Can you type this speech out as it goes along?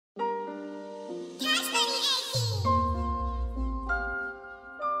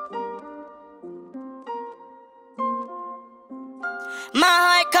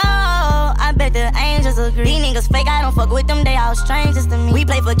agree. These niggas fake, I don't fuck with them, they all strangers to me. We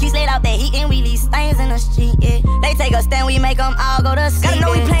play for keys, laid out that heat and we leave stains in the street, yeah. They take a stand, we make them all go to sleep. Gotta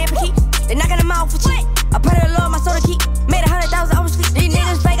know we playing for keeps, they knocking them out for cheap. I pray to the Lord, my soul to keep. Made 100,000 over sleep. These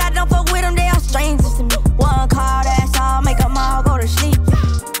niggas fake, I don't fuck with them, they all strangers to me. One call, that's all, make them all go to sleep.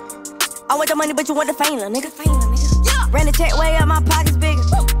 I want the money, but you want the fame, little nigga. Yeah. Ran the check way up, my pockets bigger.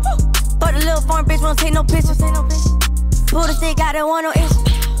 Fuck the little foreign bitch, won't take no pictures. Pull the stick out, don't want no issues.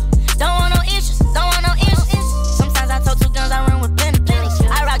 Don't want no issues, don't want no issues. Sometimes I told 2 guns, I run with plenty.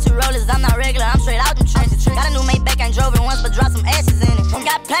 I rock 2 rollers, I'm not regular, I'm straight out them trenches. Got a new Maybach, ain't drove it once, but dropped some ashes in it.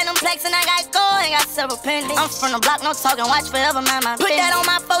 Got platinum plaques and I got gold, and got several pendants. I'm from the block, no talking, watch forever, mind my business. Put that on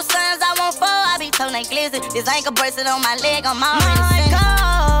my 4 sons, I want 4, I be told they glizzy. This ankle bracelet on my leg, I'm already sinning.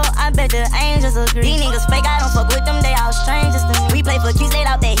 I bet the angels agree. These niggas fake, I don't fuck with them, they all strangers to me. We play for keys, laid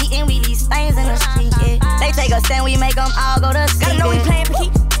out that heat and we leave stains in the street, yeah. They take a stand, we make them all go to sleep. Gotta know we playing for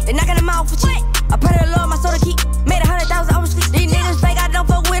keeps, they knocking them out for cheap. I pray to the Lord, my soul to keep. Made 100,000 over sleep. These niggas fake, I don't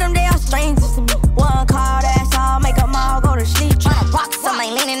fuck with them, they all strangers to me. One call, that's all, make them all go to sleep. Tryna rock some,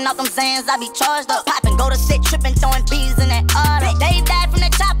 ain't leaning off them Zans, I be charged up. Poppin', go to sit, trippin', throwing bees in that order. They died from the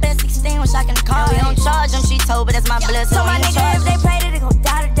chop at 16, wish I can call. We don't charge them, she told, but that's my blood, so my nigga, if they played it, they gon'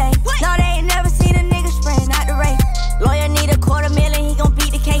 die today. No, they ain't never seen a nigga spraying out the race. Lawyer need $250,000, he gon'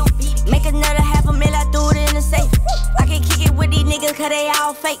 beat the case. Make another $500,000, I threw it in the safe. I can kick it with these niggas, cause they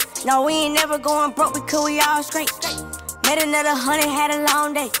all fake. No, we ain't never going broke because we all straight. Made another 100, had a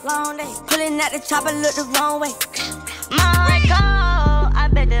long day. Pulling out the chopper, looked the wrong way. My call, I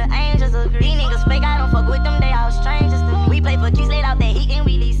bet the angels agree. These niggas fake, I